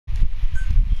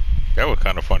That was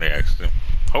kind of funny, actually.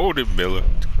 Hold it, Miller.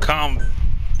 The comm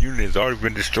unit has already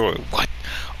been destroyed. What?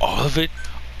 All of it?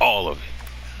 All of it.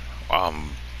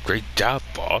 Great job,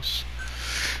 boss.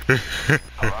 Our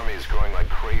army is growing like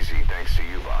crazy thanks to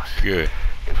you, boss. Good.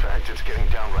 In fact, it's getting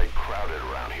downright crowded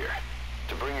around here.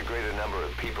 To bring a greater number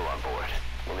of people on board,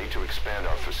 we'll need to expand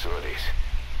our facilities.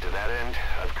 To that end,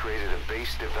 I've created a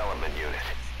base development unit.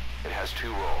 It has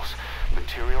two roles,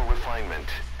 material refinement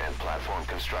and platform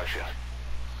construction.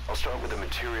 I'll start with the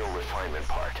material refinement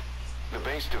part. The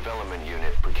base development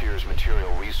unit procures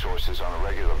material resources on a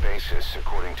regular basis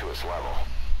according to its level.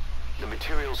 The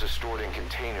materials are stored in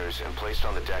containers and placed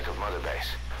on the deck of Mother Base.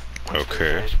 Once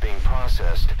they're finished being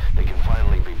processed, they can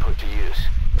finally be put to use.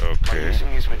 By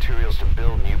using these materials to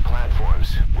build new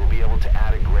platforms, we'll be able to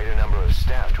add a greater number of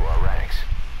staff to our ranks.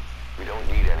 We don't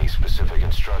need any specific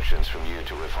instructions from you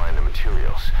to refine the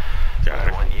materials. But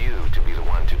I want you to be the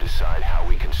one to decide how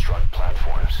we construct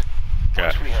platforms.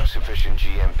 Once we have sufficient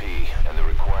GMP and the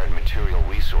required material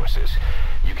resources,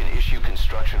 you can issue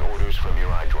construction orders from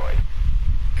your iDroid.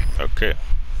 Okay.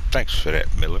 Thanks for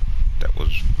that, Miller. That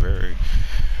was very,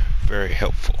 very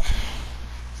helpful.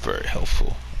 Very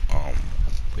helpful.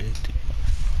 Where did my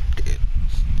dead?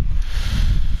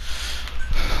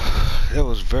 That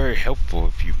was very helpful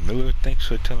of you, Miller. Thanks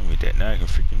for telling me that. Now I can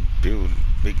freaking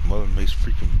make Mother Base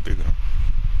freaking bigger.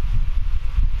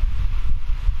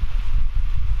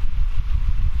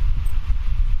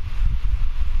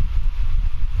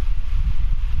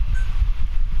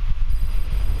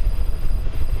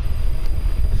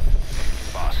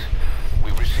 Boss,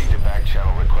 we received a back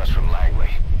channel request from Langley.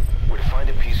 We're to find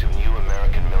a piece of new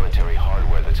American military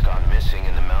hardware that's gone missing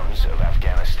in the mountains of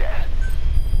Afghanistan.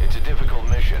 It's a difficult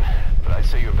mission, but I'd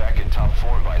say you're back in top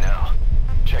form by now.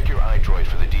 Check your iDroid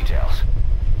for the details.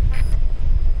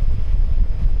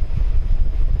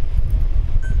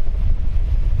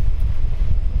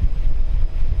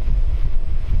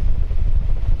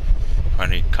 I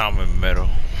need common metal.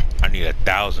 I need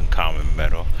 1,000 common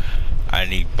metal. I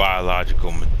need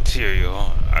biological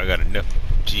material. I got enough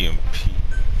GMP.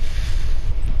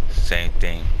 Same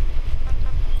thing.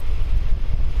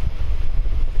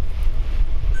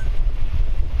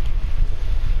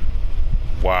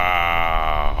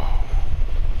 Wow.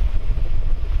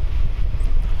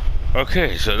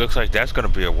 Okay, so it looks like that's gonna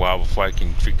be a while before I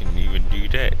can freaking even do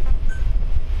that.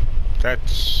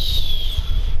 That's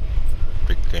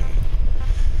freaking.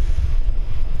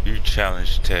 You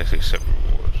challenge tasks accept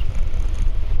rewards.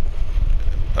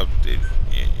 Update.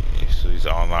 Yeah, so these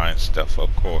online stuff,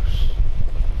 of course.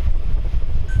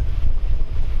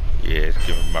 Yeah, it's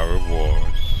giving my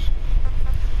rewards.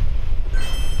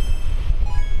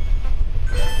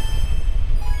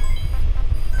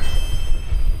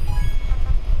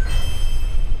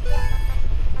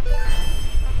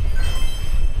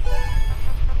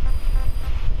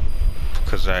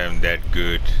 Because I am that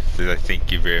good. I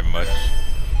thank you very much.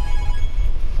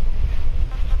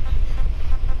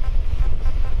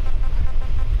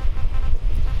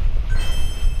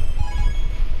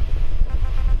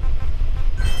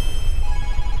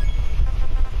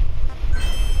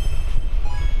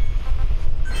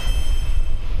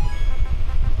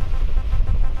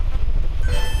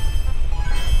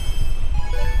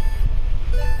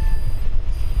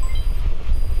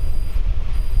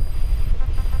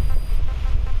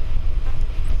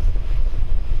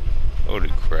 Holy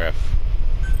crap.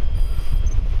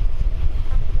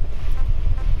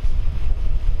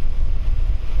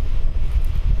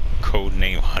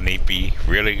 Codename Honeybee.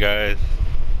 Really, guys?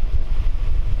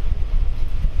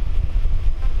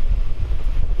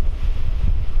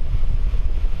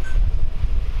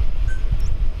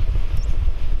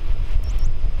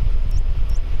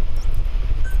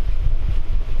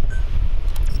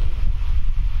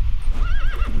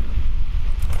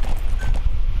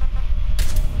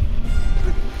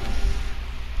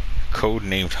 Code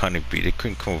named Honeybee. They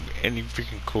couldn't come up with any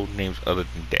freaking code names other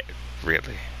than that.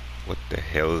 Really? What the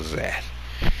hell is that?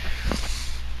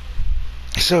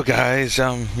 So guys,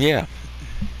 yeah.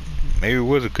 Maybe it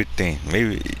was a good thing.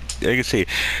 Maybe, like I say,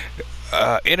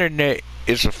 internet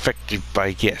is affected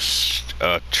by, yes,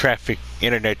 traffic,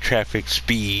 internet traffic,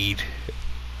 speed.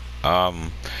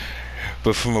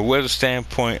 But from a weather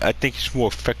standpoint, I think it's more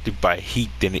affected by heat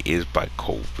than it is by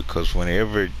cold. Because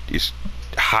whenever it's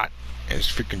hot, and it's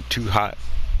freaking too hot,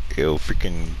 it'll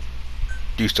freaking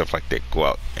do stuff like that, go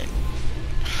out and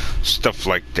stuff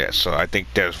like that. So I think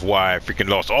that's why I freaking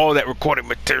lost all that recorded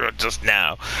material just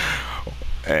now.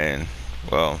 And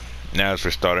well, now it's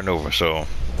for starting over. So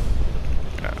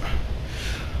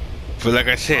but like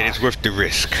I said, it's worth the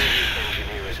risk.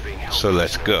 So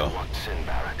let's go.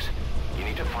 You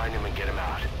need to find him and get him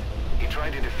out.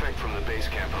 tried to defect from the base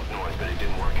camp up north, but it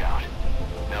didn't work out.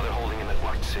 Now they're holding him at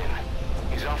Lac Sin.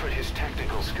 He's offered his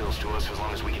technical skills to us as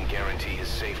long as we can guarantee his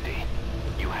safety.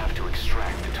 You have to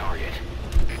extract the target.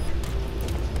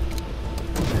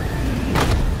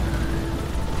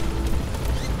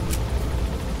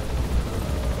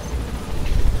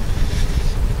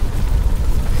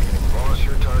 Boss,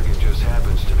 your target just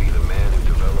happens to be the man who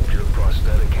developed your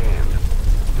prosthetic hand.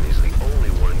 And he's the only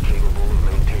one capable of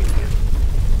maintaining it.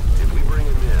 If we bring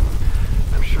him in,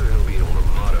 I'm sure he'll be able to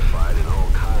modify it in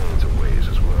all kinds of ways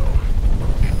as well.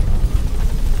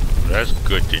 That's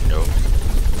good to know.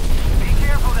 Be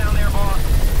careful down there, boss.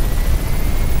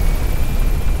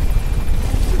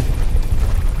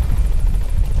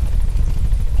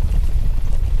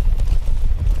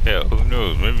 Hell, who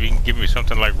knows? Maybe you can give me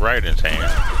something like Raiden's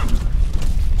hand.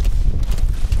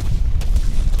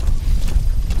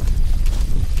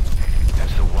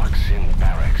 That's the Lac Sin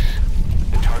barracks.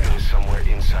 The target is somewhere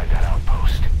inside that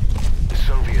outpost. The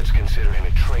Soviets consider him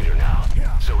a traitor now,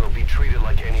 so he'll be treated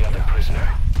like any other prisoner.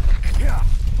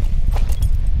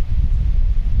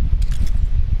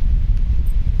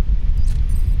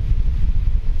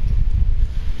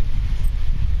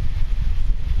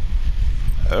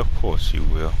 Of course you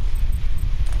will.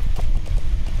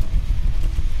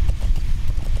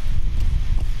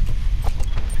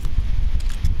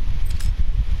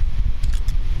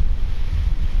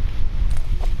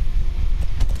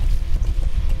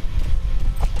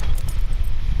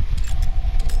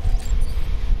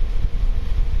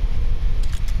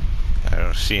 I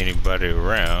don't see anybody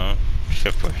around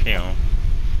except for him,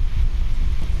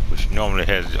 which normally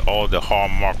has all the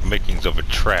hallmark makings of a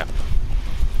trap.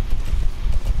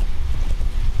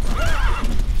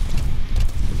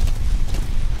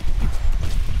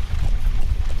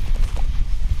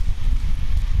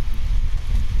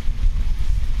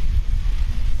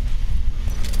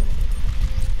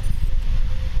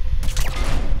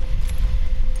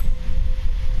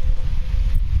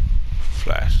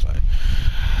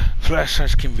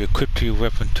 Flashlights can be equipped to your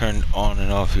weapon, turned on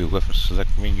and off your weapon.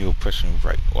 Select menu, pressing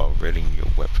right while readying your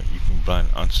weapon. You can blind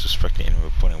unsuspecting enemy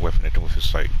by pointing a weapon at them with your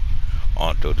sight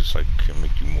on, though this light can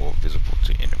make you more visible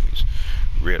to enemies.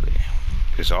 Really.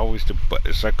 It's always the butt.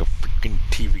 It's like a freaking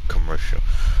TV commercial.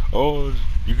 Oh,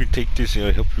 you can take this and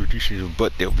it'll help you reduce your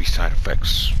butt. There'll be side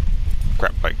effects.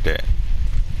 Crap like that.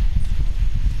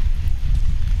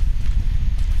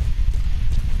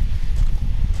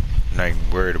 Not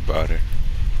even worried about it.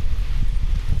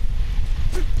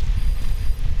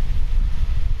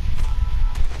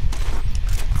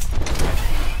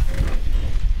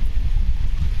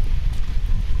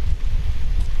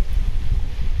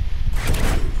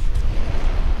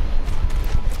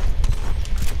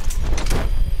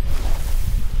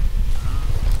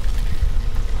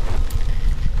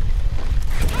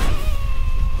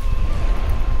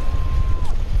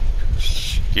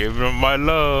 Give them my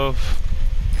love.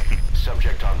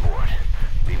 Subject on board.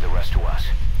 Leave the rest to us.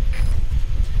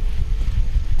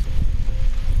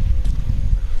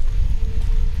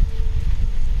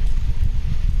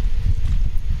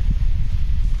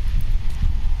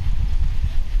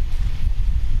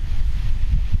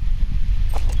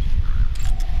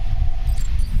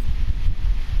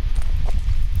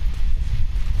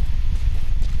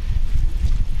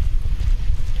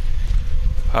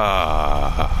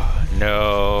 Ah,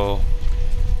 no.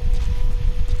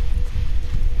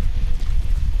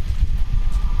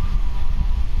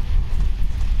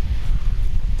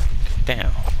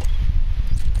 Damn.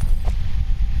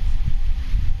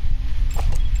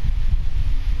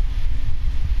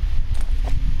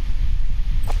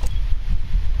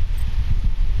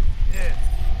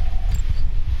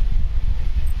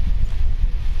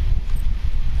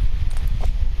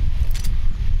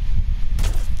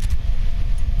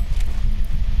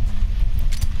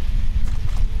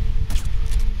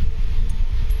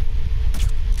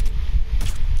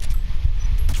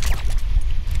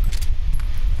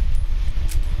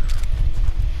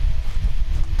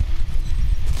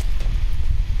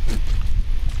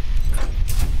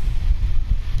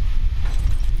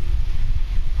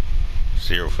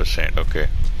 %, okay.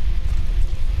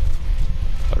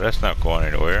 Oh, that's not going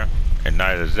anywhere. And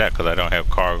neither is that because I don't have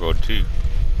cargo too.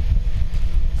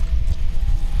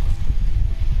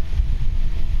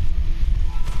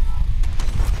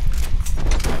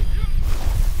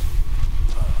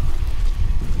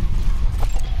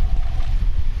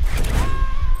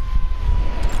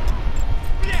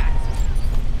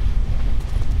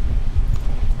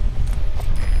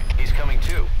 He's coming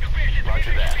too.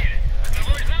 Roger that.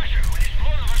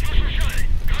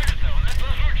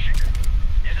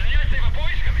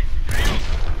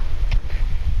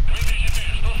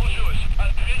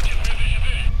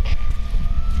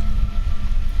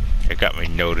 got me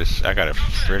noticed. I got a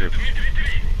fritter.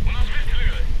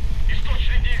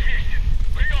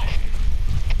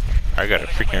 I gotta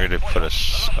freaking really put a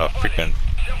freaking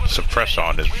suppressor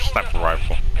on this sniper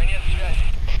rifle.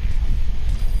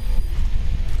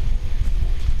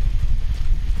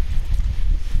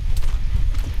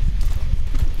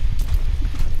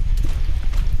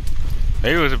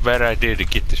 Maybe it was a bad idea to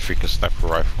get this freaking sniper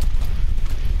rifle.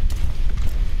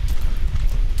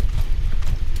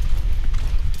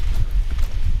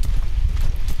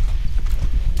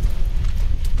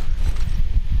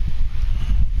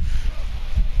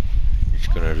 He's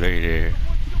gonna lay there.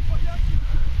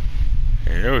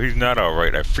 You know he's not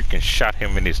alright. I freaking shot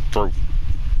him in his throat.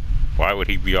 Why would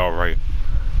he be alright?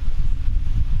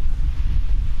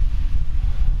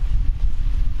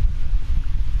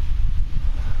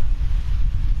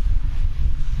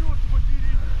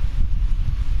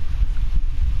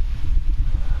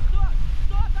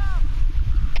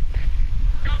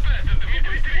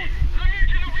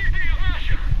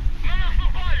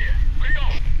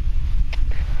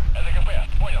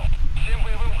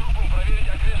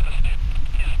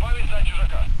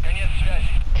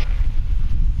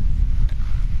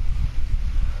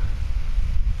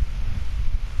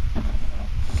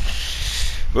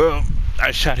 Well,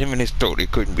 I shot him in his throat. It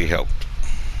couldn't be helped.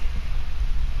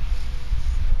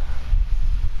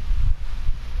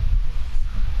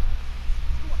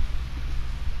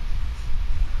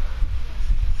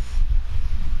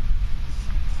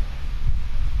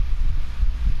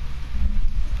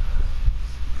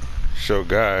 So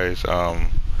guys,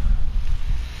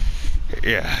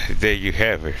 yeah, there you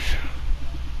have it.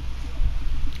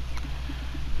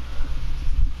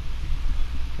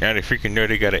 Now they freaking know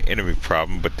they got an enemy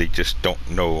problem, but they just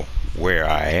don't know where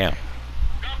I am.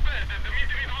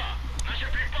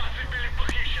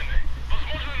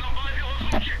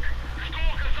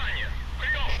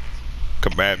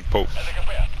 Command post.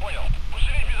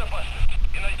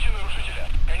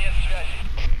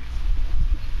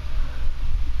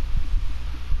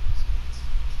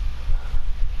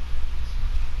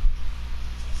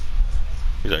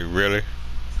 He's like, really?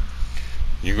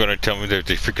 You gonna tell me that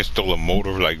they freaking stole a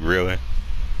motor? Like, really?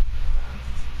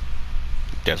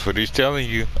 That's what he's telling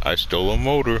you. I stole a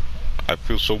motor. I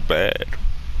feel so bad.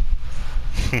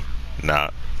 Nah.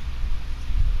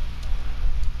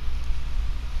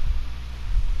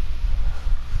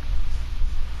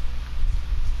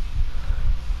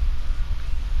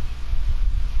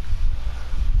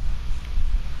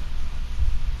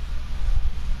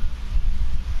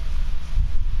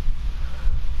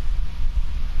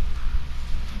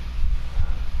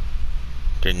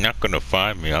 They're not gonna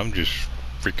find me. I'm just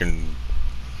freaking.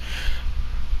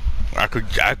 I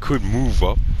could move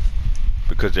up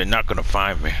because they're not gonna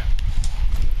find me.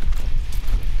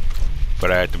 But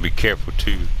I have to be careful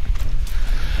too,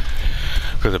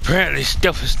 because apparently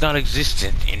stuff is not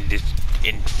existent in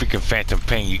freaking Phantom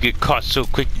Pain. You get caught so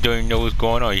quick you don't even know what's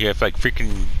going on. You have like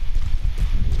freaking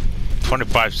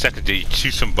 25 seconds to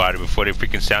shoot somebody before they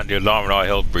freaking sound the alarm and all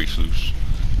hell breaks loose.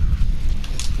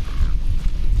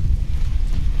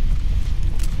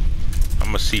 How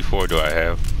much C4 do I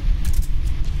have?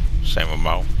 Same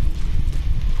amount.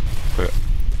 But,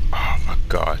 oh my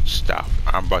god, stop.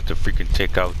 I'm about to freaking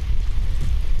take out.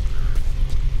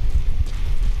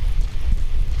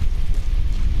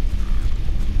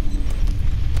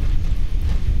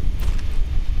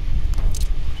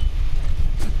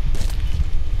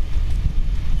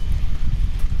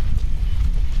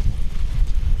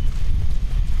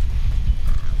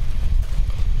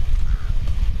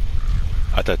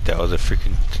 I thought that was a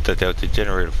freaking, I thought that was the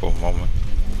generator for a moment.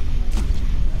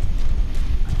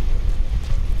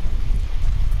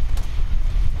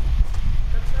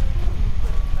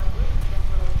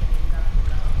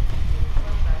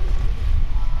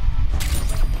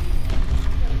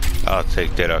 I'll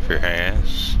take that off your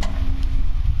hands.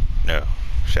 No,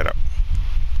 shut up.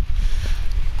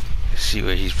 Let's see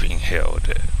where he's being held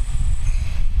at.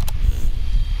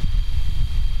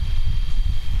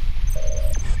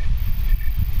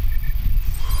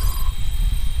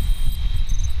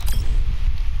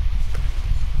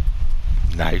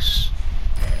 Nice.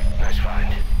 Nice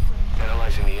find.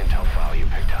 Analyzing the intel file you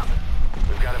picked up.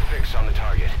 We've got a fix on the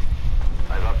target.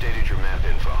 I've updated your map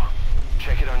info.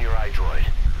 Check it on your iDroid.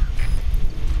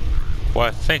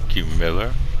 Why, thank you,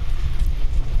 Miller.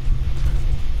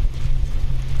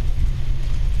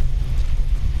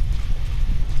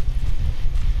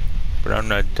 But I'm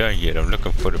not done yet. I'm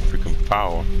looking for the freaking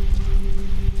power.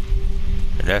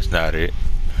 And that's not it.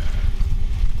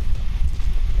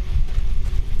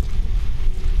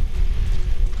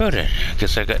 Well then, I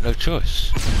guess I got no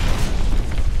choice.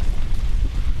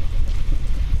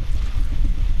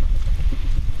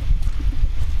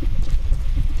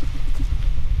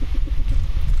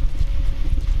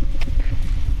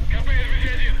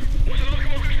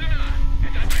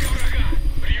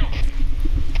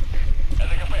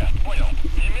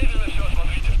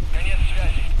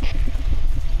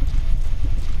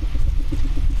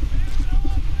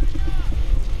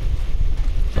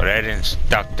 and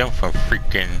stop them from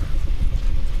freaking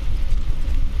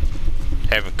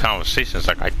having conversations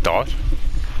like I thought.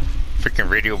 Freaking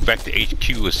radio back to HQ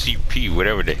or CP,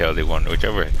 whatever the hell they want,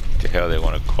 whichever the hell they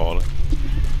want to call it.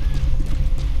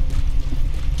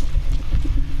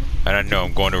 And I know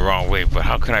I'm going the wrong way, but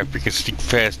how can I freaking sneak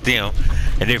past them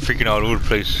and they're freaking all over the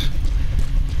place?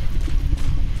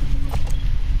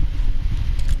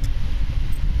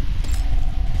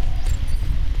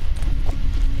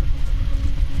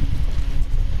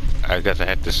 I guess I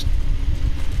had to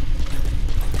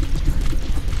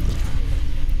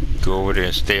go over there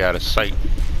and stay out of sight.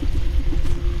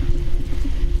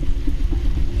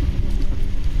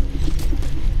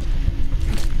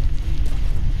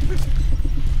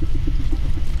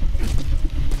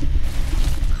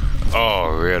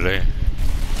 Oh, really?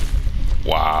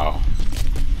 Wow.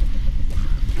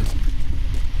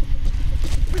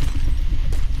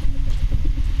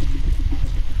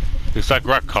 It's like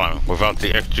rock climbing without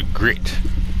the extra grit.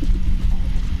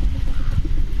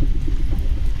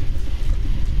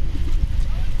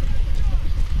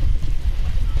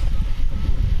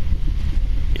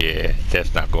 Yeah,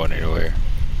 that's not going anywhere.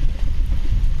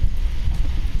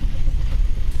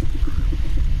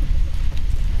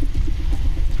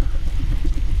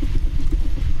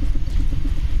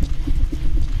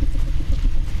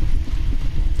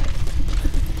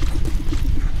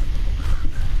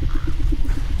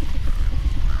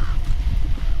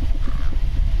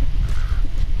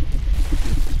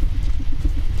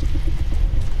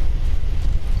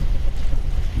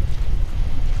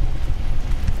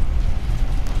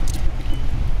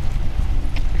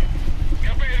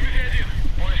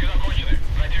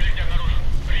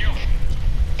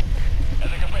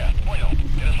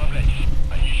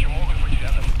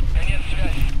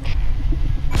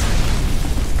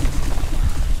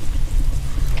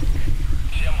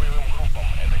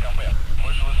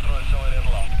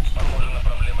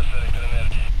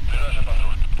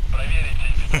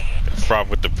 Problem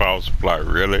with the power supply,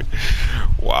 really?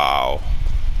 Wow.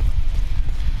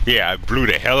 Yeah, I blew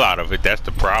the hell out of it, that's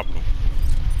the problem.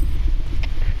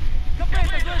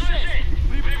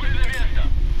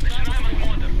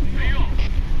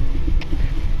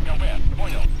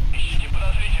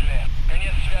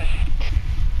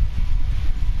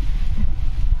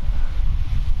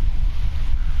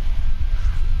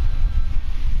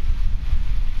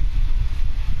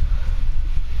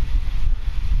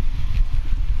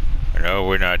 No,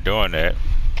 we're not doing that.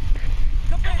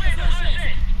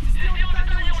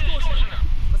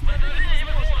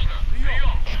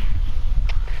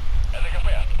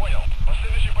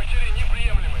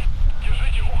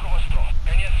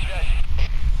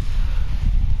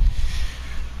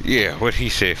 Yeah, what he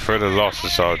said, further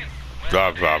losses are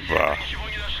blah blah blah.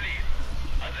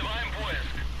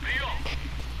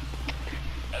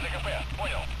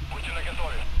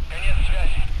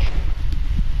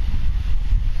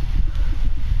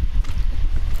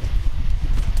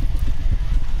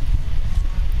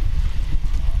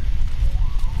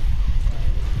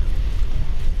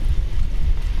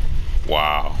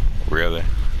 Wow, really?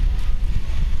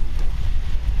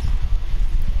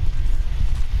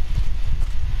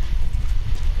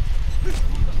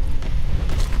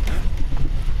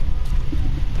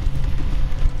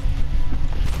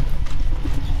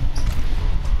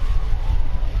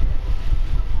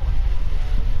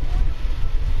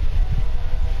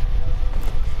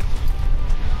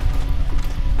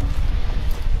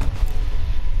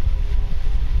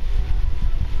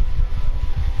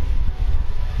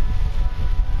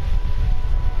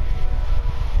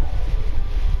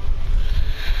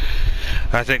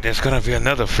 I think there's gonna be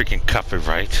another freaking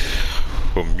copyright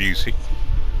for music.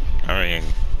 I mean,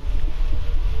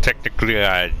 technically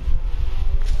I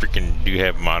freaking do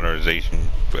have monetization,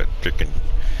 but freaking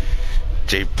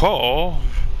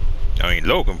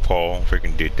Logan Paul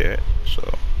freaking did that,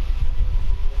 so.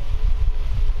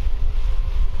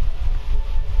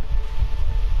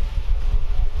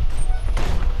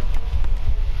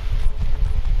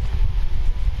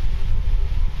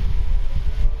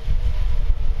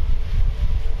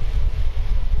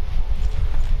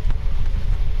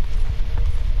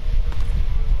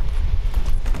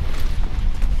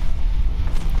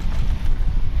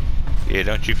 Yeah,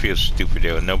 don't you feel stupid?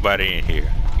 There was nobody in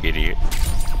here, idiot.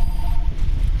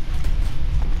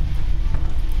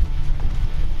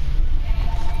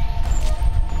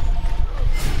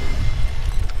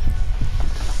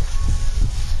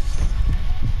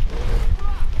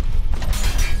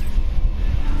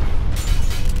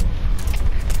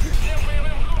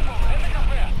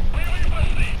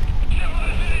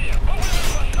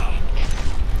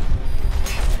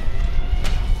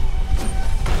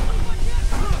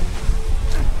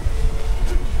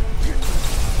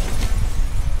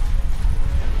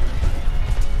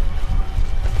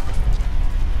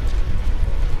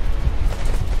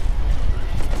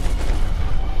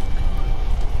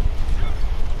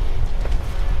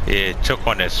 took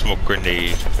on that smoke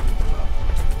grenade.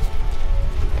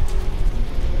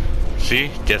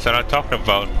 See, that's what I'm talking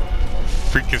about.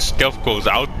 Freaking stealth goes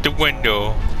out the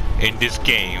window in this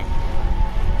game.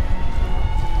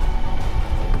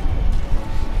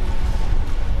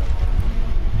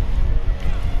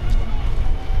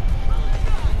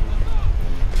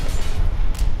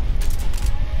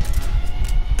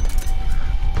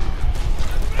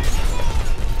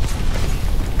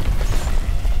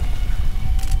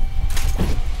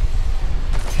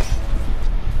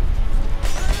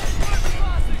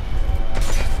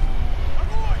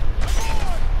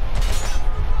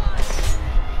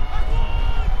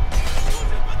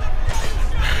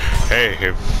 Hey,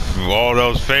 if all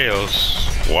else fails,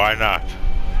 why not?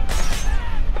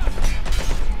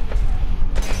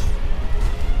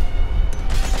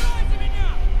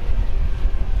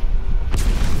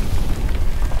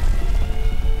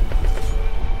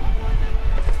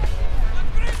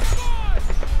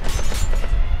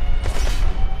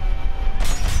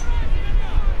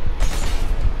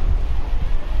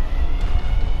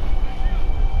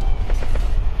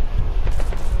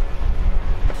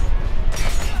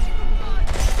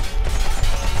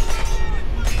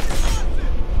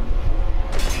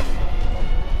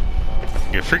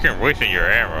 You're freaking wasting your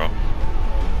ammo.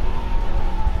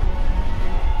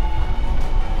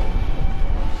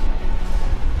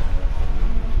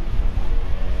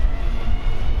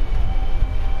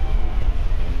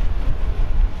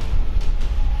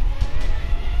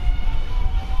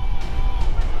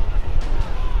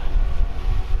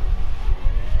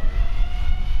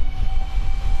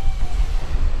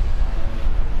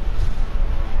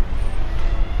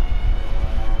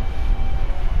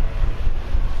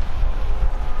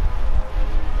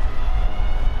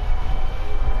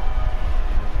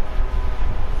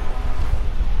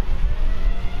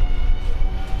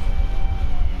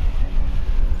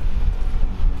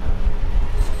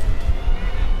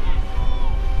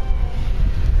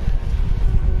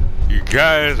 You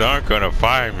guys aren't gonna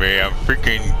find me. I'm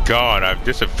freaking gone. I've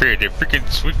disappeared. They're freaking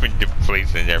sweeping the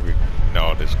place and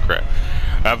all this crap.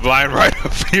 I'm lying right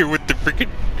up here with the freaking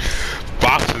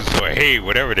boxes or hay,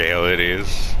 whatever the hell it is.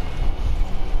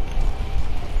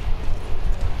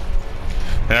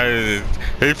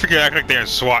 They freaking act like they're in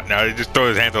SWAT now. They just throw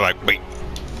his hands up like, wait.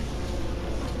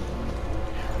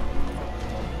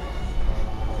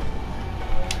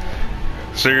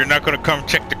 So you're not gonna come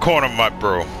check the corner, my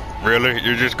bro? Really?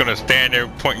 You're just gonna stand there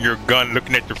pointing your gun,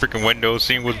 looking at the freaking window,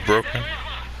 seeing what's broken?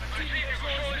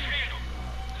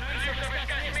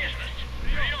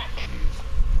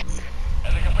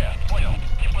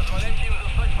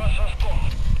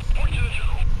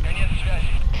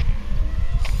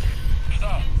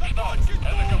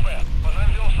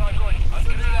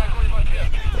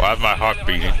 Why's my heart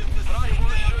beating?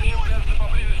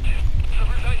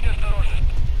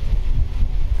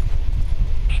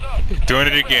 Doing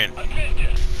it again.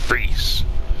 Freeze.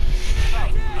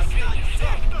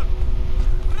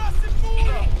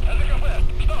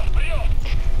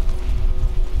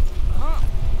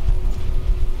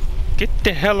 Get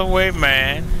the hell away,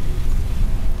 man.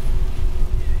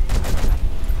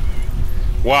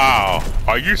 Wow.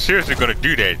 Are you seriously gonna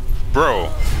do that,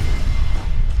 bro?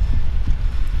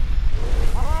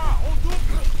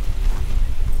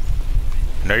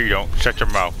 No, you don't. Shut your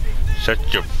mouth.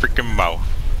 Shut your freaking mouth.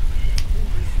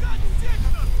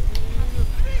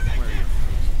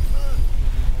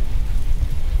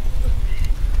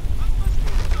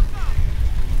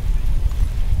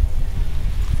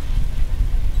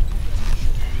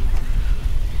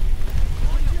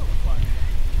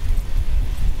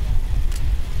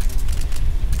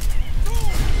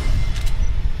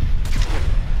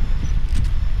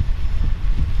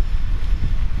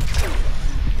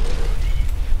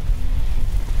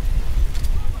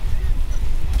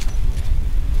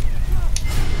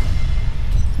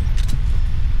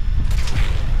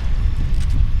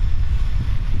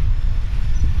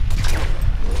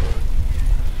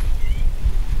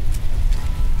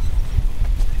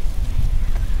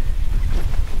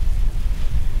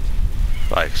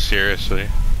 Like, seriously?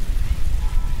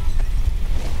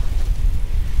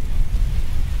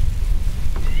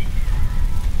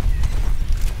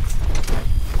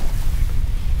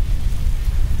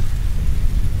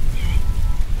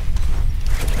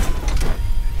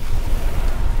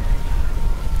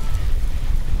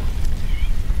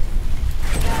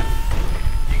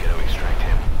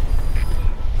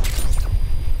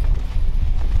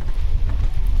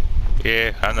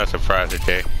 Yeah, I'm not surprised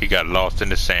today. He got lost in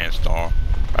the sandstorm.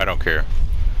 I don't care.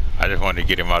 I just wanted to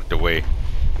get him out the way.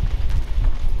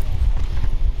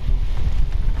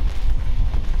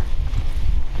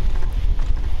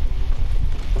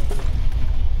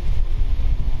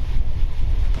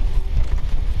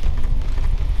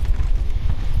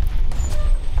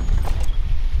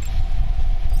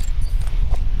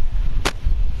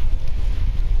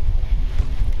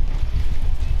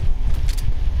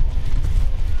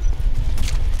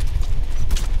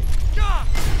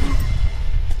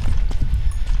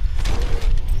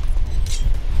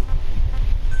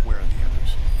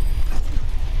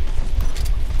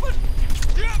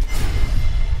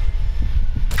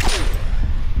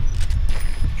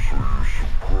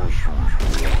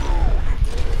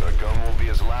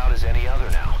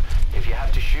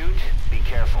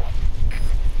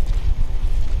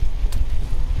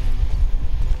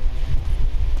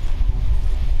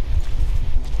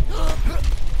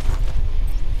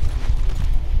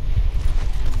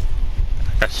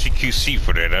 QC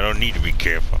for that. I don't need to be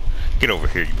careful. Get over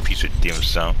here, you piece of dim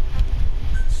sum.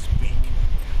 Speak.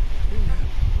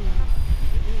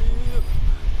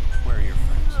 Where are your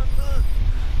friends?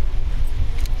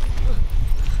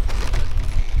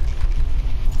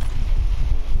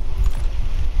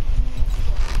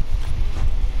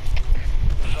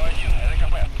 ЗА-1, это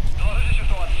КП. Доложите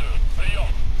ситуацию. Прием.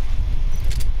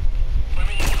 Вы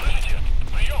меня не слышите?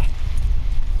 Прием.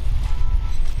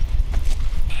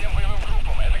 Всем боевым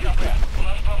группам, это КП. У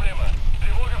нас проблема.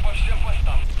 Тревога по всем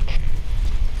постам.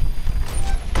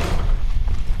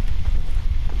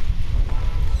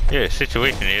 Yeah, the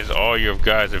situation is all your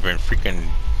guys have been freaking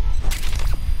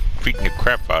beating the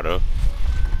crap out of.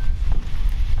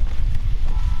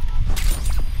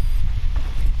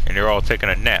 And they're all taking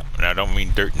a nap. And I don't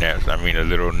mean dirt naps, I mean a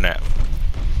little nap.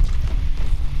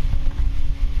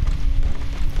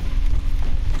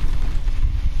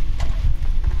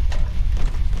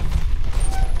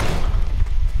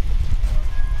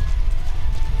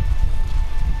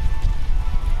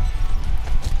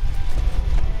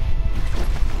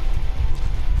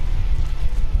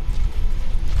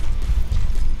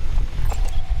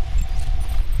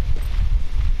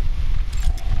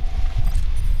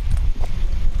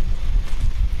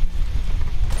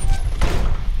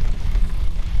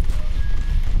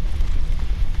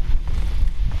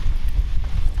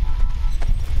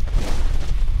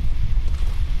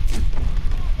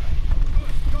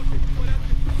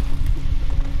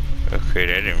 Okay,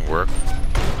 that didn't work.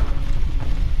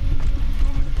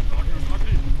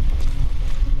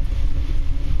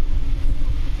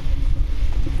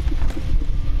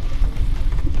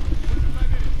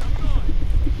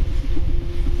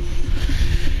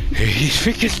 He's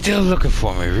freaking still looking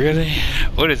for me, really?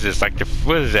 What is this? Like the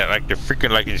what is that? Like the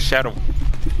freaking like in shadow?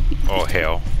 Oh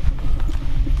hell!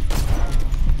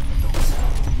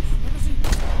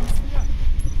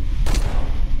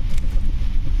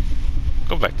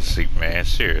 Go back to sleep, man.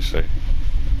 Seriously.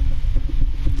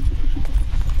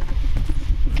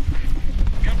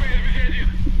 КП, РБГ-1.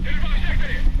 Перевал в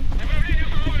секторе. Направление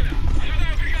установлено.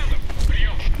 Ожидаю приказов.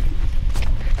 Прием.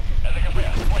 Это КП.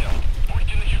 Понял.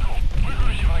 Будьте начеку.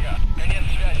 Выгрузите врага. Конец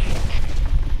связи.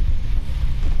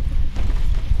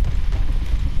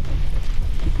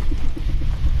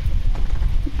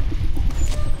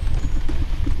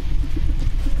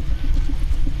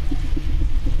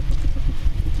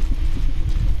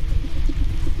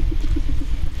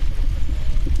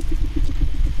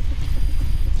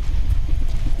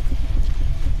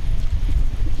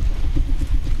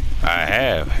 I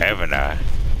have, haven't I?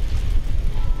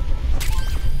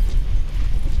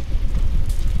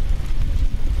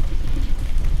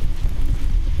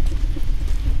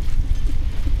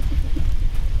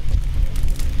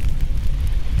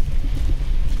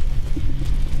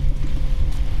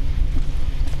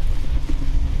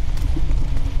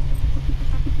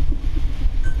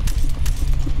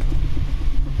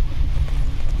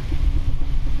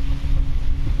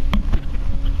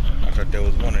 I thought there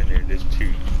was one in there. There's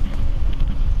two.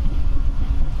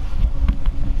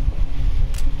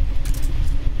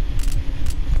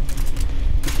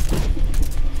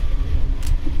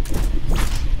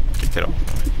 Get that off.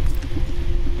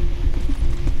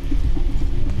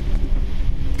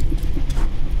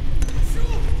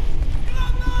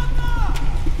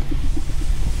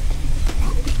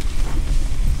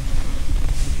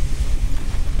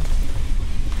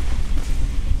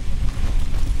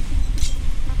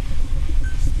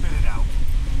 Spit it out.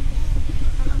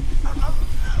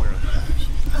 Where are the others?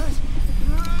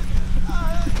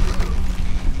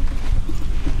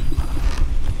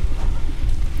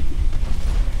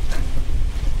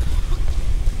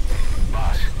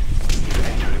 Boss, you've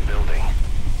entered a building.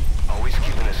 Always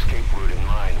keep an escape route in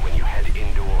mind when you head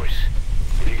indoors.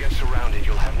 If you get surrounded,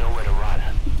 you'll have nowhere to run.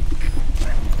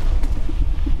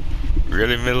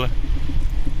 Really, Miller?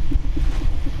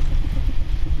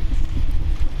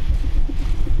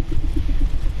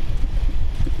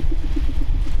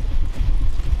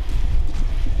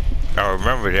 I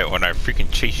remember that when I freaking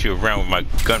chased you around with my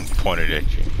gun pointed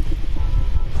at you.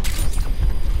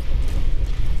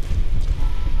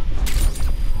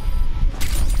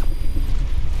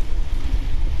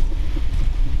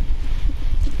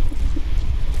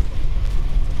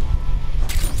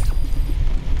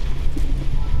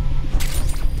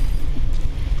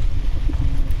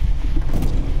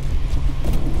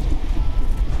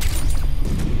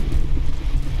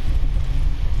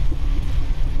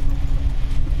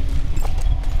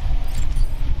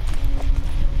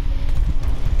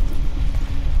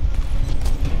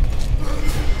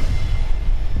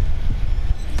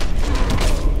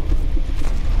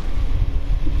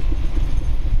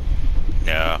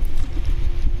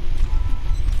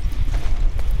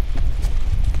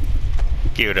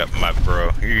 Give it up, my bro.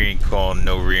 You ain't calling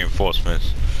no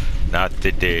reinforcements. Not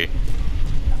today.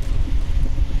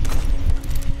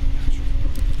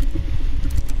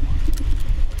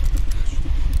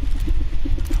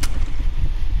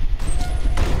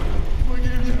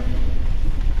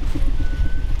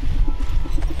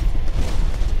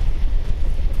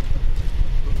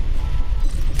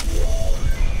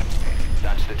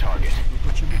 That's the target.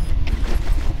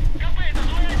 КП, это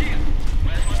зона 1.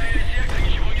 Мы осмотрели сектор,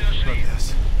 ничего не нашли.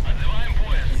 Прогресс. Отзываем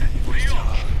поезд. Я его Прием.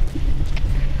 сделал.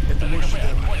 Это мой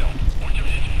шедевр. Понял. Будьте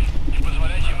бдительны. Не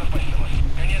позволяйте им напасть на вас.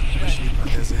 Конец связи. Лишние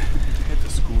протезы. Это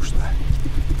скучно.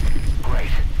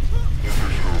 Great. You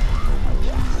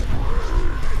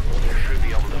should be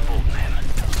able to bolt them.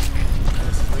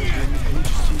 Создание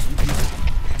нечисти из людей.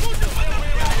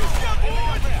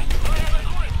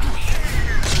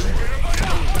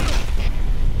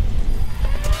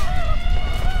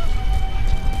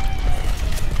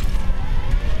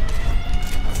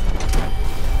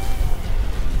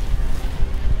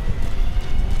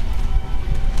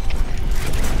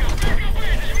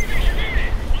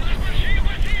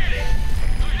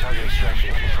 Target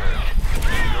extraction confirmed.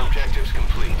 Your objectives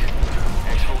complete.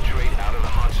 Exfiltrate out of the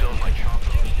hot zone by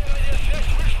chopping.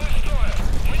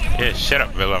 Yeah, shut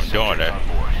up, Bill. I'm doing that. On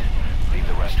board. Leave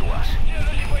the rest to us.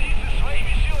 Держите позиции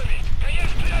своими силами. Конец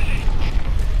связи.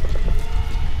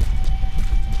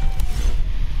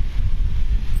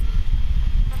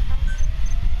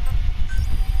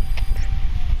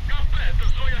 КП, это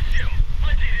зона 7.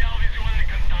 Потерял визуальный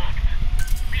контакт.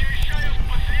 Перемещаюсь к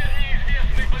последней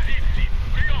известной позиции.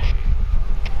 Прием.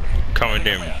 Coming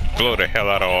in, blow the hell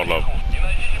out of all of them. Не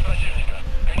найдите противника.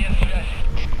 Конец связи.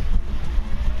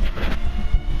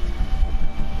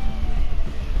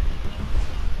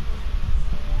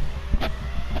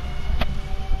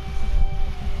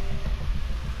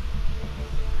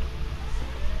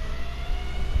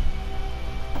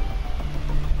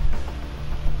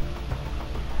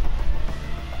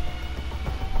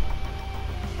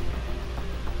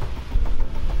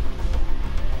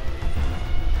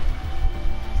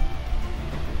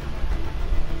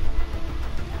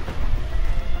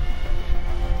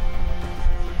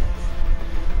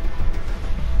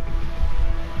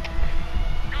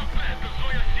 КП, это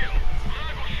зона 7.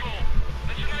 Враг ушел.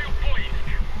 Начинаю поиск.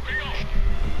 Прием.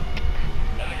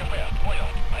 Это КП, понял.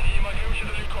 Они не могли уйти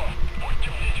далеко. Будьте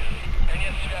бдительны.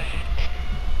 Конец связи.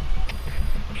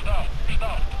 Штаб,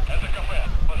 это КП.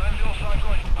 Понадобился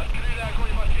огонь. Открыли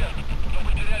огонь в ответ. Но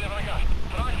потеряли врага.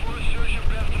 Враг может все еще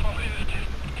прятаться поблизости.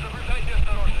 Соблюдайте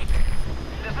осторожность.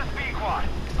 This is B-Quad.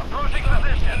 Approaching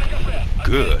position. Это КП.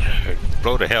 Good.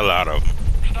 Blow the hell out of them.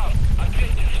 Штаб,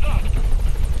 ответьте, штаб.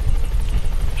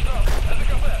 Штаб, это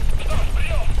КП. Штаб,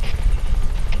 прием.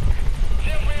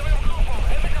 Всем боевым группам,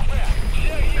 это КП.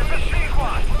 Все активны.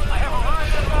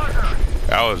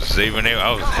 I was even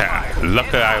able,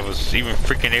 lucky I was even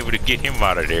freaking able to get him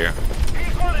out of there.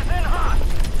 P-Quad is in hot.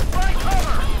 Right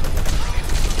cover.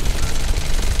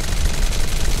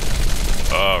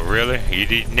 Really? You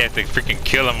didn't have to freaking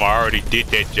kill him. I already did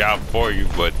that job for you,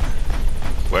 but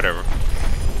whatever.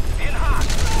 In hot.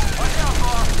 Watch out,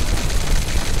 boss.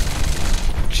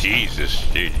 Jesus,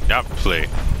 dude, not play.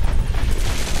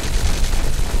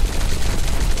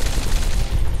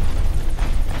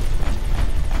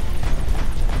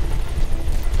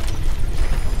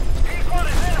 P-Quad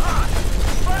is in hot.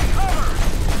 Right cover.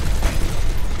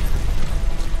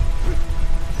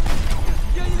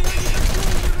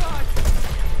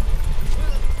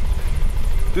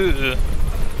 Ugh.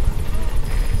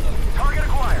 Target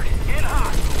acquired. In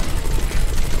hot.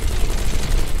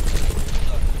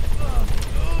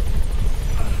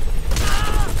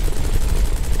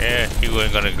 Yeah, he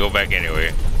wasn't gonna go back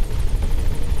anyway.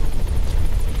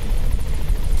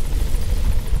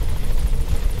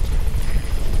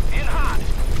 In hot.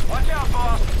 Watch out,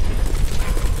 boss.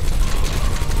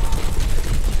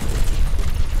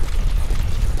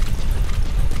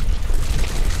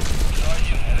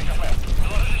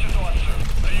 Доложите ситуацию.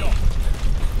 Прием.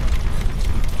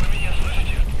 Вы меня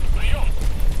слышите? Прием.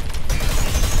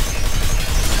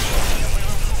 Всем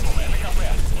боевым группам, это КП.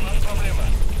 У нас проблема.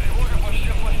 Тревога по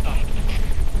всем постам.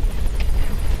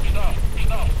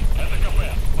 Штаб, это КП.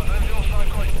 Понадобился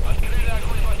огонь. Открыли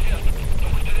огонь в ответ. Но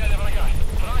потеряли врага.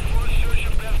 Враг может все еще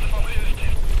прятаться поблизости.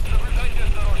 Соблюдайте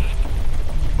осторожность.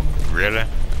 Really?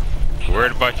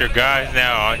 Worried about your guys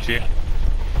now, aren't you?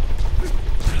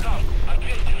 Штаб,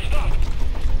 ответьте, штаб.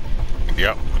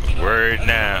 Yep, worried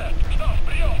now. Штаб,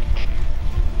 прием.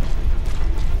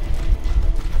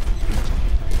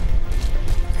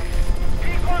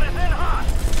 P-Quad is in hot.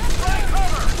 Right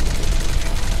cover.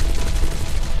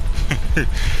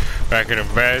 I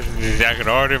can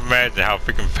already imagine how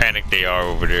freaking panicked they are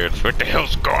over there. What the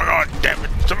hell's going on? Damn it!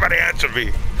 Somebody answer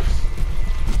me.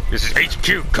 This is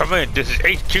HQ. Come in. This is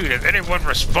HQ. Does anyone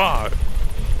respond?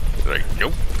 Like,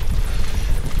 nope.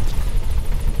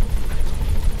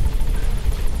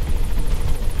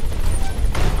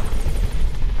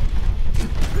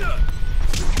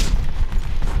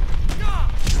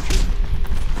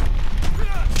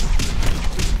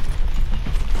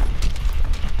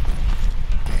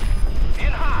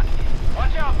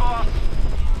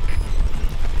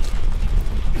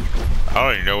 I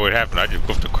don't even know what happened. I just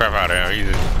goofed the crap out of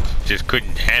him. He just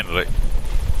couldn't handle it.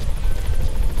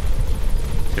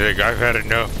 He's like, I've had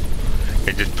enough.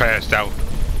 He just passed out.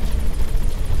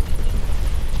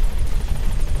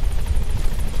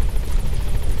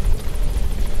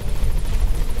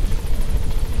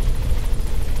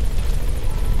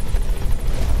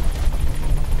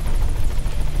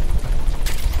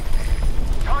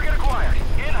 Target acquired.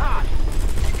 In hot.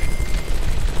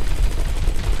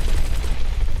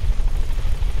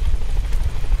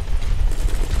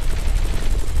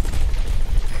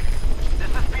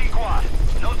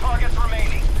 No targets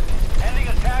remaining. Ending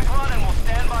attack run and we'll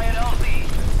stand by an LZ.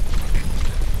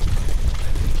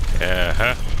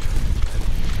 Uh-huh.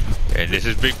 And this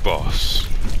is Big Boss.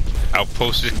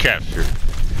 Outpost is captured.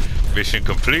 Mission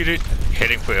completed.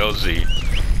 Heading for LZ.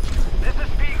 This is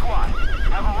Pequot.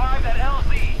 I've arrived at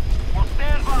LZ. We'll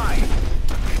stand by.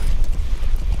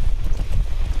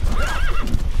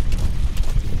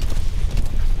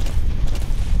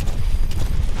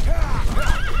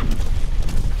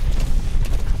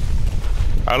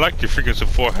 I like the freaking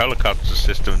support helicopter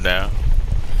system now.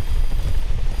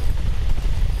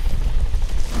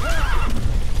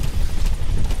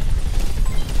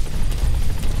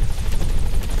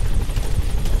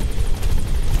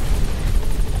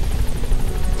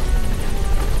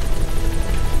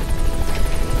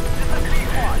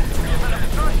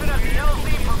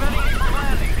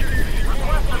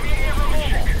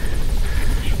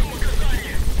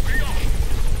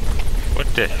 What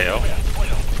the hell?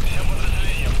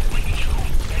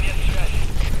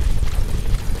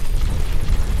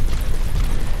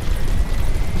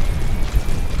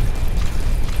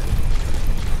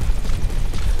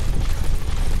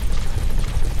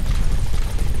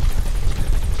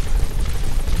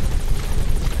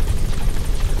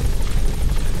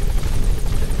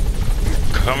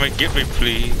 Come and get me,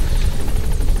 please.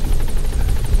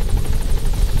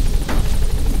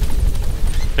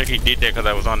 I think he did that because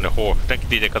I was on the whore. I think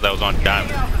he did that because I was on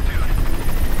diamond.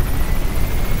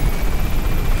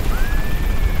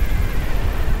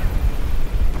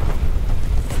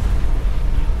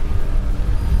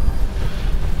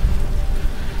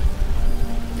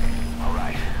 All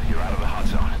right, you're out of the hot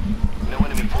zone. No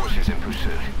enemy forces in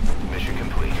pursuit. Mission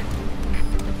complete.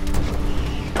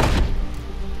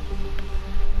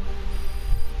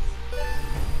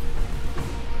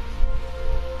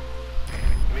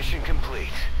 Mission complete,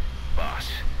 boss.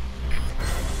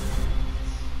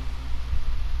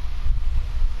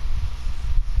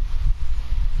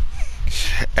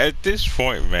 At this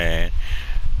point, man,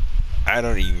 I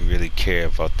don't even really care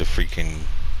about the freaking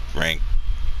rank.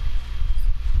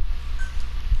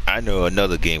 I know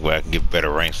another game where I can get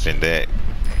better ranks than that.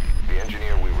 The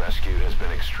engineer we rescued has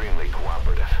been extremely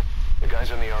cooperative. The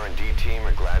guys on the R&D team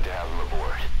are glad to have him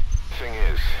aboard. Thing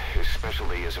is, his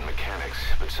specialty isn't mechanics,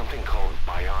 but something called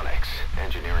bionics,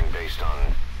 engineering based on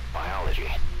biology.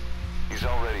 He's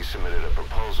already submitted a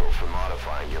proposal for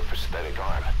modifying your prosthetic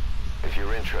arm. If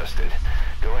you're interested,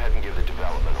 go ahead and give the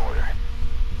development order.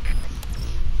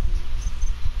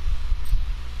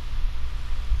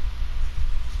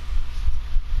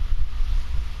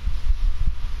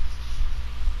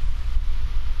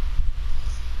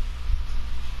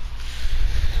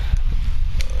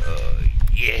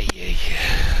 Yeah.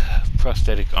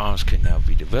 Prosthetic arms can now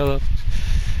be developed.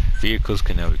 Vehicles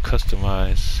can now be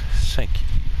customized. Thank you.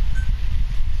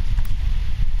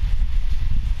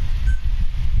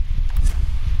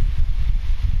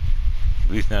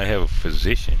 At least now I have a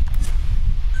physician.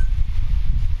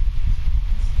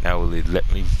 Now will it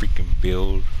let me freaking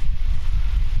build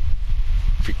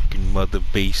freaking mother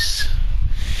base?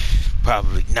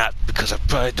 Probably not, because I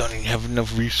probably don't even have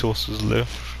enough resources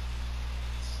left.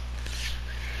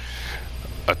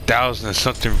 1,000 and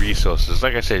something resources.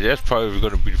 Like I said, that's probably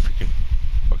going to be the freaking...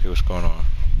 Okay, what's going on?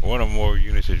 One or more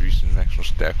units has reached the maximum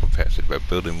stack capacity by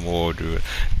building more.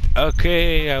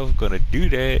 Okay, I was going to do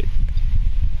that.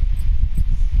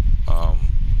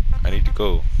 I need to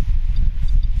go.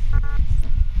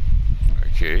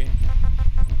 Okay.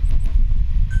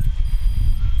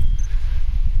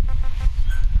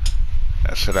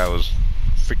 I said I was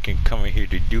freaking coming here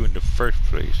to do in the first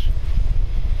place.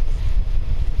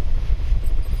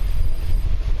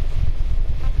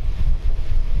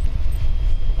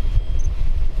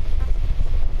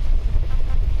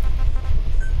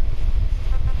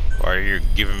 Why are you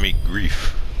giving me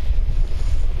grief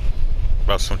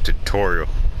about some tutorial?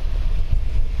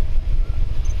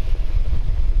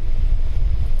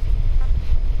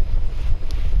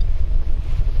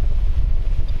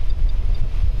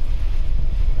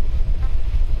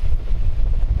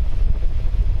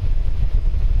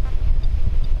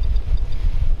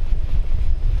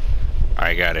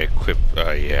 I gotta equip,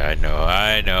 yeah, I know.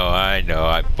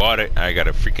 I bought it, I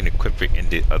gotta freaking equip it in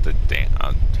the other thing.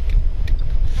 I'm freaking...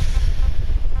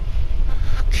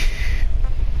 Okay.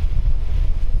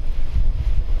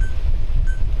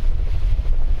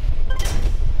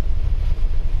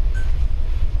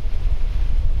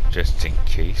 Just in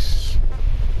case.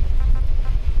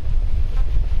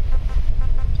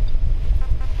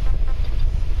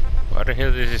 Why the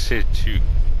hell did it say 2?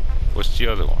 What's the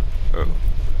other one? Oh.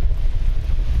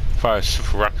 Fire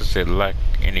super rockets that lack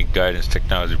any guidance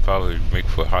technology probably make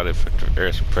for highly effective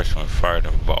air suppression when fired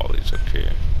in volleys.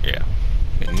 Okay, yeah,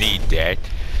 we need that.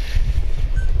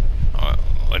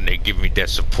 When they give me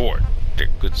that support, they're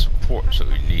good support, so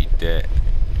we need that.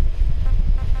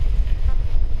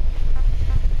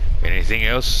 Anything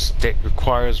else that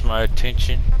requires my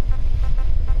attention?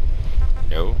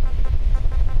 No.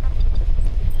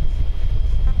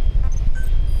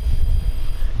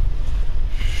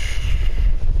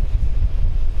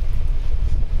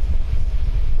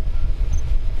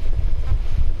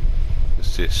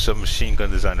 This submachine gun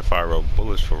designed to fire off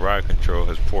bullets for ride control,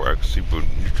 has poor accuracy but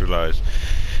neutralize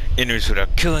enemies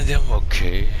without killing them.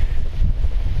 Okay.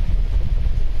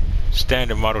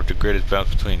 Standard model to greatest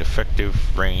balance between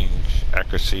effective range,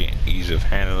 accuracy, and ease of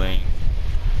handling.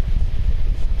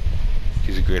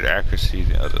 Gives a greater accuracy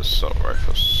than other assault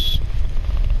rifles.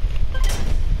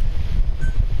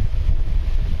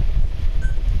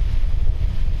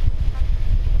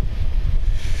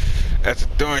 After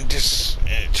throwing this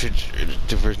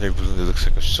diversion balloon that looks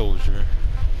like a soldier.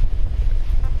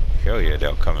 Hell yeah,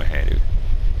 that'll come in handy.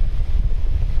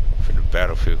 From the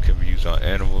battlefield, can be used on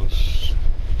animals.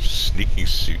 Sneaking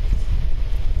suit.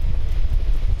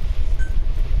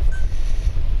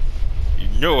 You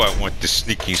know I want the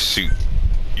sneaking suit.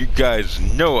 You guys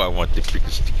know I want the freaking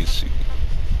sneaking suit.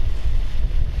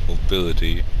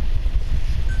 Mobility.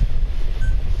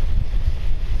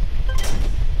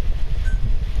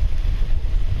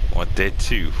 Want that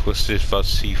too. What's this about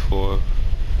C4?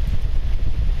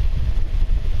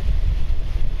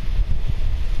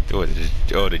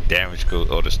 Oh, the damage goes,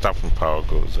 oh, the stopping power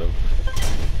goes up.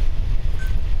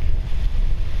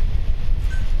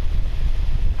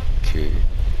 Okay.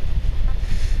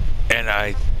 And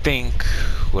I think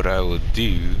what I will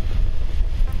do,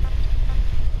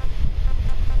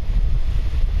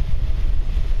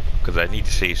 because I need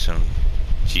to save some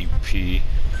GP,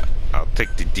 I'll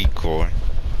take the decoy.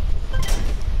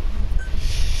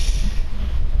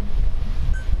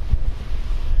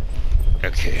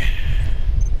 Okay.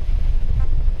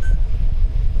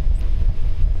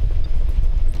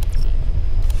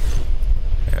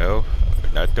 No,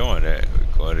 we're not doing that.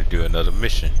 We're going to do another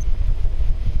mission.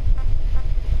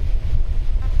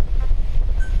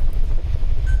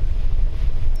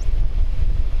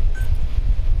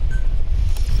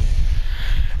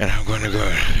 And I'm going to go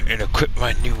and equip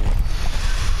my new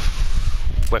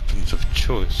weapons of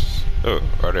choice. Oh,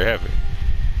 I already have it.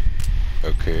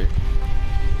 Okay.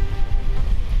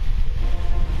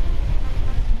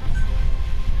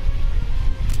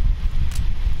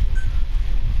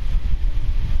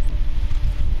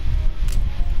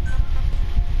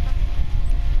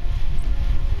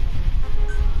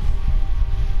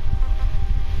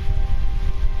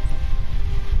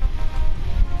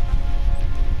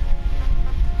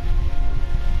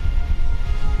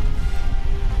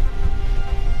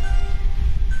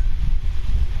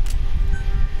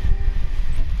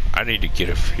 I need to get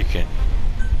a freaking...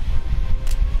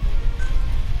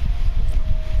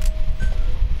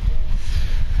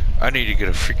 I need to get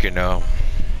a freaking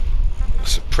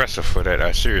suppressor for that.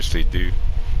 I seriously do.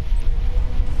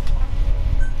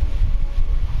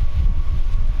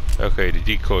 Okay, the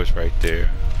decoy's right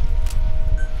there.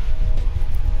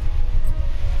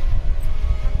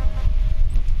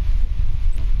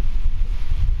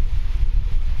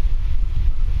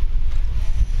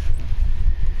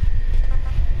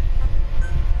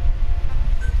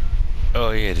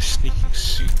 Oh yeah, the sneaking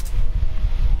suit.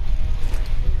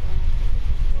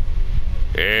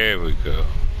 There we go.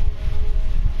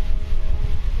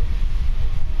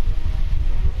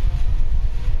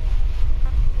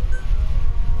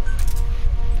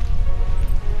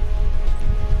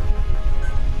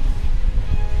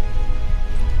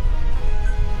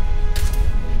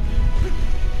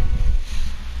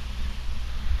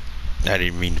 I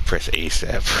didn't mean to press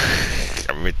ASAP.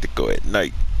 I meant to go at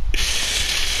night.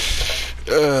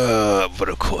 But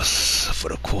of course.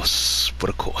 But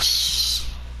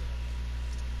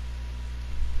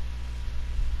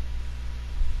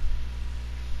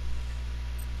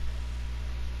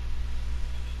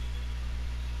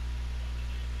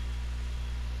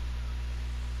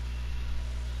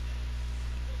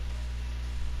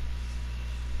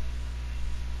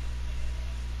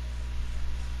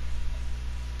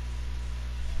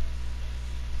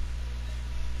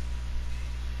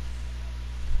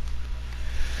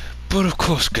of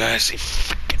course, guys, it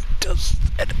freaking does.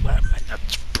 And why am I not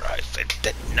surprised at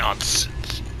that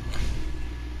nonsense?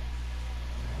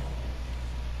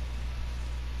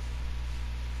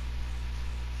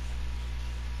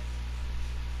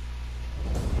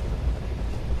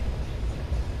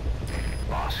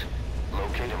 Boss,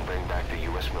 locate and bring back the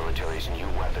U.S. military's new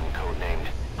weapon codenamed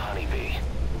Honeybee.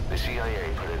 The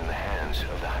CIA put it in the hands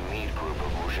of the Hamid group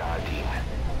of Mujahideen,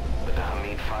 but the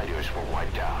Hamid fighters were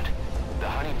wiped out. The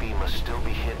Honeybee must still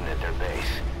be hidden at their base,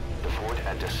 the fort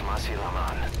at Desmasi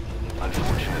Laman.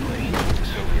 Unfortunately, the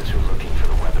Soviets are looking for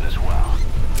the weapon as well.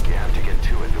 You have to get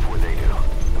to it before they do,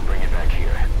 and bring it back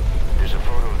here. There's a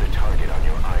photo of the target on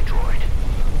your iDroid.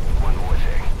 One more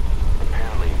thing.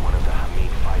 Apparently, one of the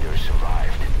Hamid fighters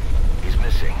survived. He's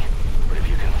missing, but if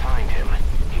you can find him,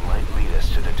 he might lead us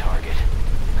to the target.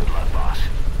 Good luck, boss.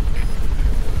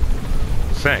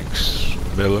 Thanks,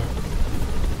 Miller.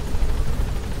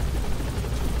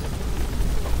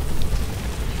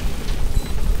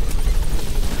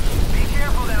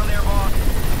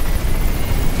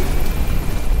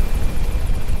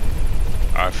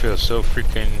 I feel so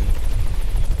freaking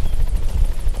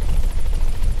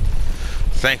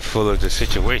thankful of the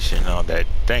situation and all that.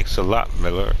 Thanks a lot,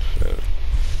 Miller.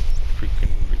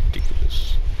 Freaking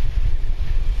ridiculous.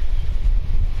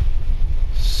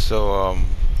 So,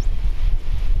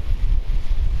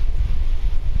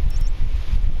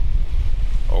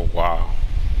 oh wow.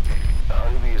 The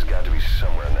Honeybee has got to be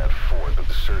somewhere in that fort, but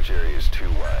the search area is too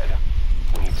wide.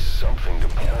 We need something to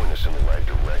point us in the right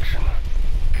direction.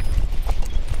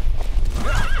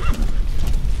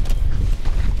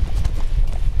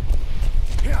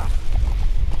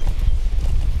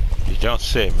 You don't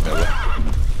say, Miller.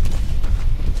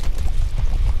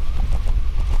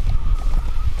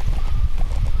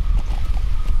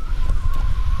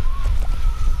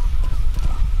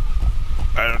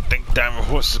 I don't think Diamond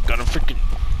Horse is gonna freaking...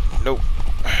 Nope.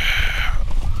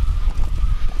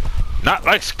 Not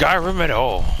like Skyrim at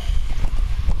all.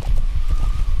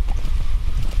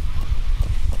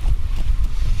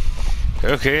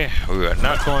 Okay, we are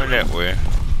not going that way.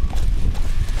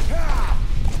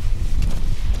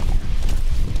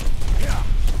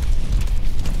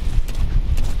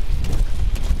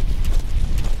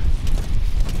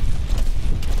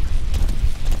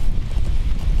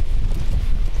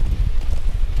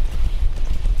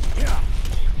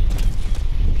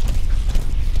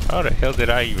 How the hell did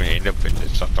I even end up in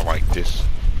something like this?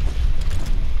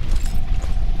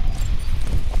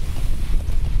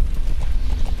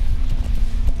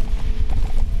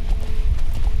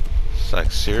 It's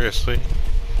like, seriously?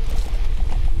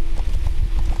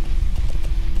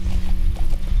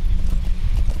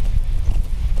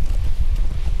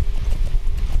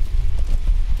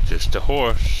 Just a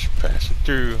horse passing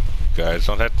through. You guys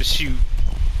don't have to shoot.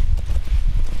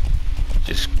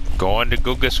 Just going to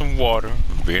go get some water.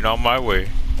 Being on my way.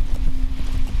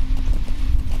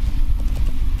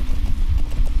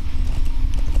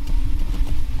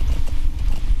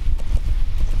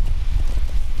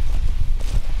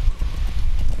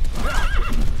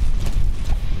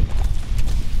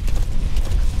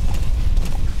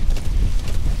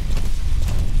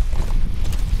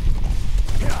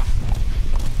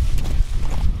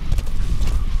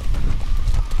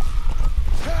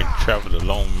 Travel the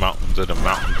long mountains of the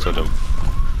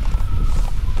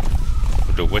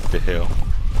what the hell?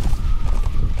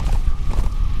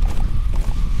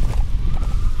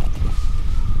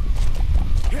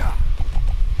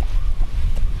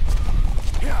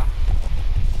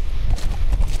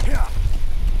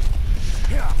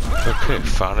 Okay,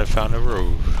 finally found a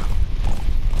road.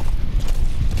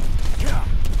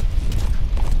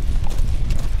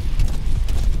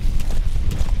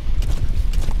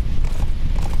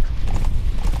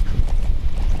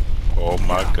 Oh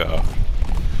my god.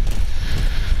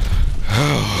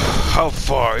 How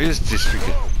far is this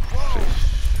freaking place?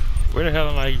 Where the hell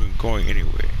am I even going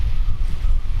anyway?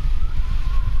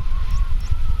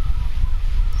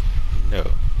 No.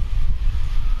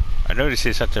 I know they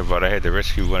said something about I had to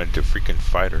rescue one of the freaking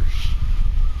fighters.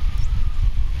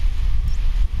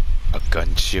 A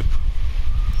gunship.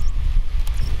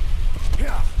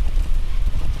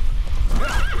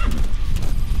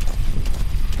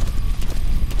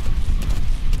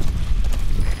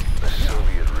 A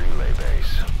Soviet relay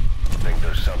base. Think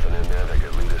there's something in there that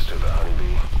could lead us to the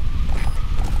honeybee?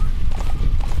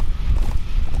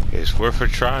 It's worth a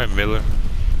try, Miller.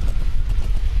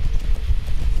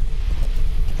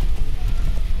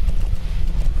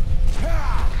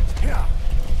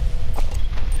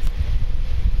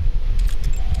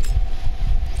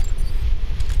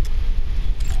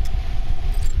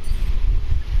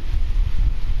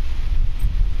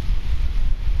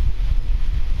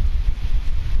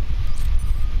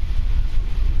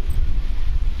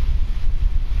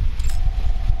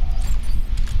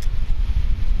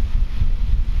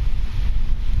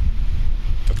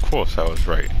 Of course I was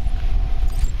right.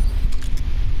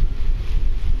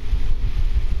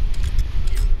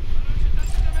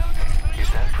 Is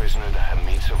that prisoner the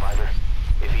Hamid survivor?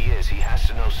 If he is, he has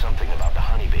to know something about the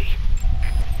honeybee.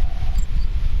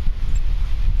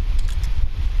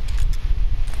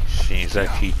 Seems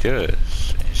like he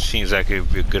does. It seems like it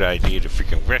would be a good idea to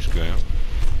freaking rescue him.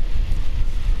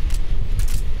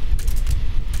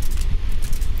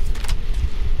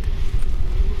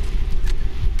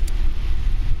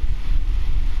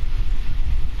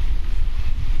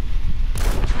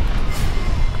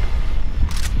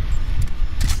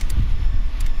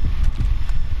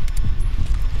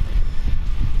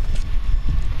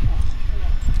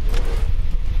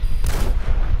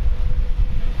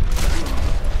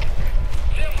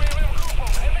 Всем боевым группам,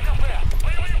 это кафе!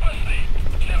 Боевые посты!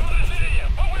 Все подразделения,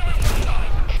 по боевым постам!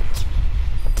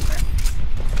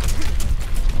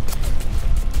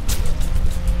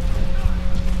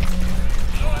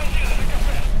 Зона-1, это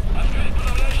кафе! Открыть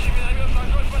подавляющий минометный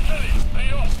огонь по цели!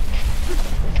 Прием!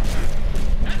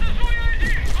 Это Зона-1!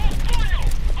 Вас понял!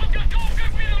 Подготовка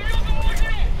к минометному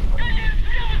огню! Конец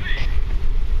связи!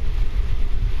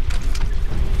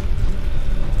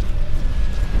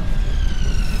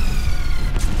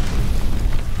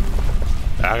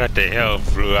 I got the hell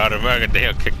flew out of me. I got the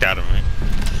hell kicked out of me.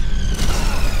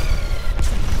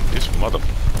 This mother.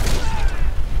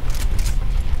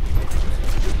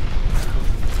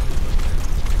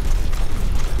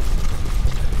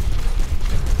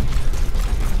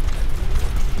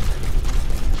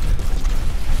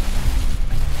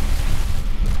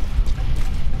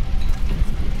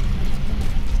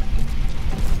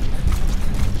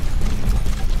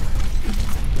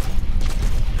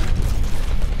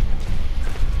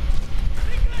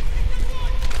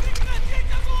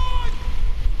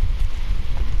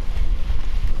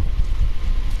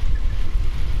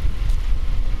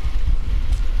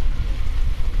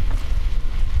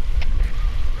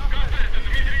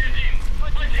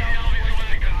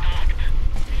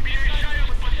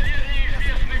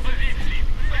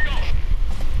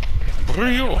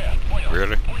 Real?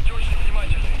 Really? Будьте очень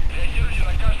внимательны. Реагируйте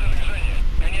на каждое движение.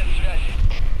 Конец связи.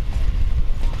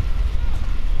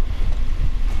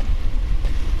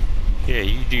 Yeah,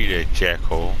 you do that,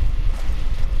 jackhole.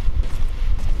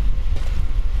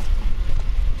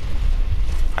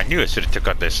 I knew I should have took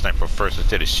out that sniper first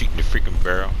instead of shooting the freaking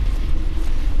barrel.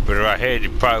 But if I had,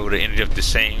 it probably would have ended up the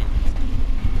same.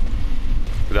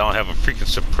 But I don't have a freaking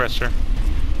suppressor.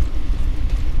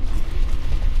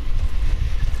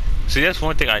 See, that's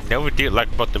one thing I never did like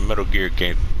about the Metal Gear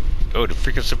game. Oh, the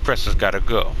freaking suppressor's gotta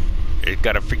go. It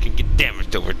gotta freaking get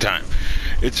damaged over time.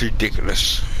 It's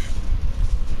ridiculous.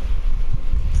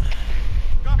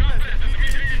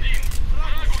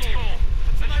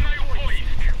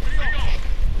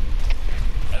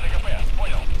 Это КП,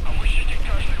 понял. Опустите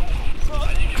каждый угол.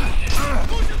 Они где-то здесь.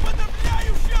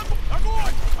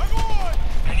 Огонь! Огонь!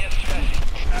 Конец связи.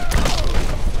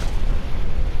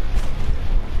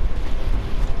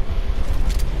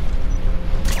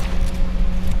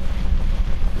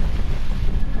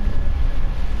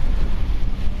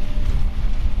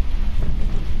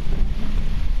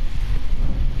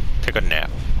 Take a nap.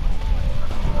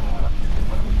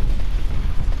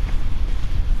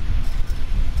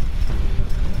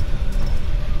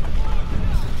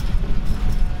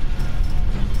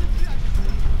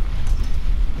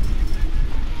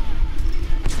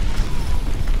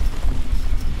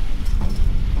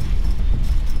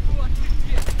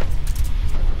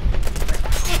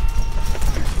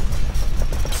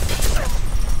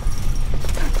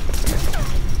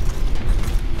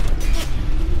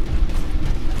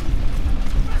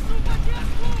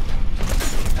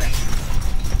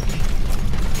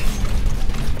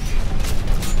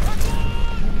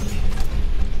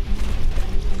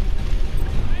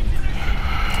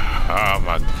 Oh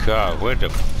my god, where the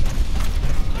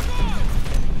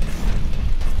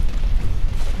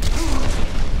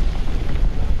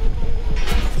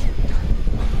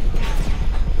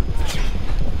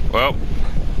Well,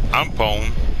 I'm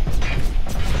pwned.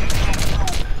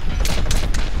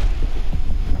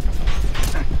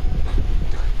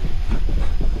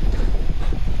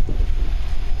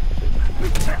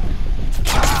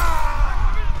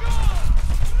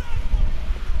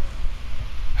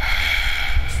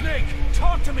 Snake,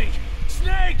 talk to me!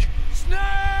 Snake!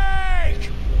 Snake!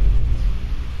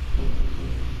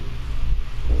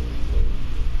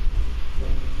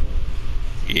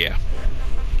 Yeah.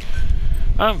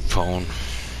 I'm pwned.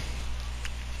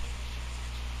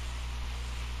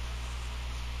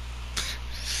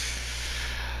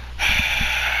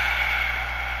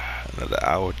 Another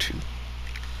hour or two.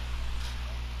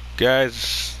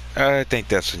 Guys, I think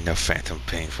that's enough phantom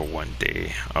pain for one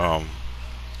day. I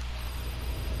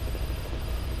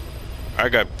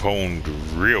got pwned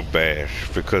real bad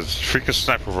because freaking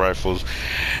sniper rifles,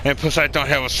 and plus I don't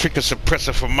have a freaking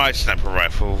suppressor for my sniper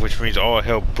rifle, which means all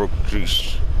hell broke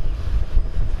loose.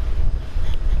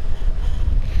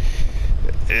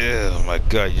 Oh my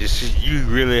god, you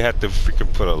really have to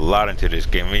freaking put a lot into this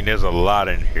game. I mean, there's a lot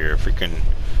in here. Freaking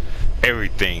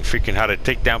everything. Freaking how to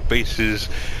take down bases,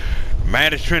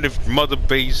 management of mother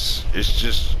base. It's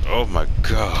just, oh my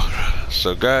god.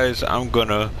 So guys, I'm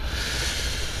gonna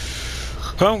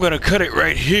cut it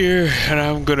right here, and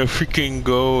I'm gonna freaking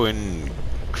go and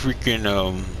freaking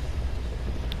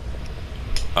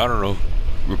I don't know,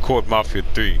 record Mafia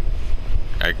 3.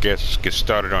 I guess get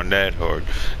started on that, or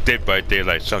Dead by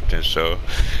Daylight something. So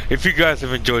if you guys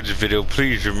have enjoyed this video,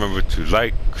 please remember to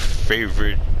like,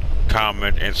 favorite,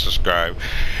 comment, and subscribe.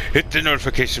 Hit the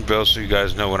notification bell so you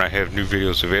guys know when I have new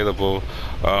videos available.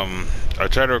 I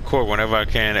try to record whenever I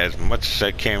can, as much as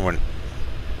I can,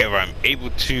 whenever I'm able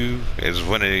to. As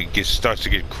when it starts to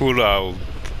get cooler, I'll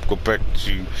go back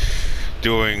to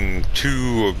doing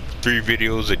 2 or 3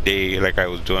 videos a day like I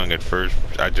was doing at first.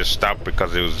 I just stopped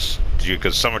because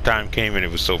summertime came and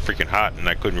it was so freaking hot and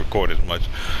I couldn't record as much.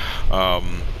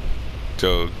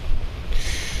 So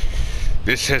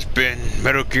this has been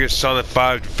Metal Gear Solid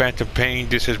 5 Phantom Pain.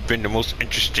 This has been the most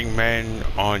interesting man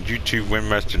on YouTube,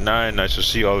 Windmaster 9. I shall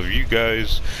see all of you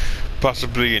guys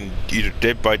possibly in either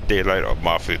Dead by Daylight or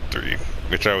Mafia 3,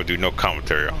 which I will do no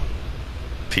commentary on.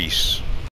 Peace.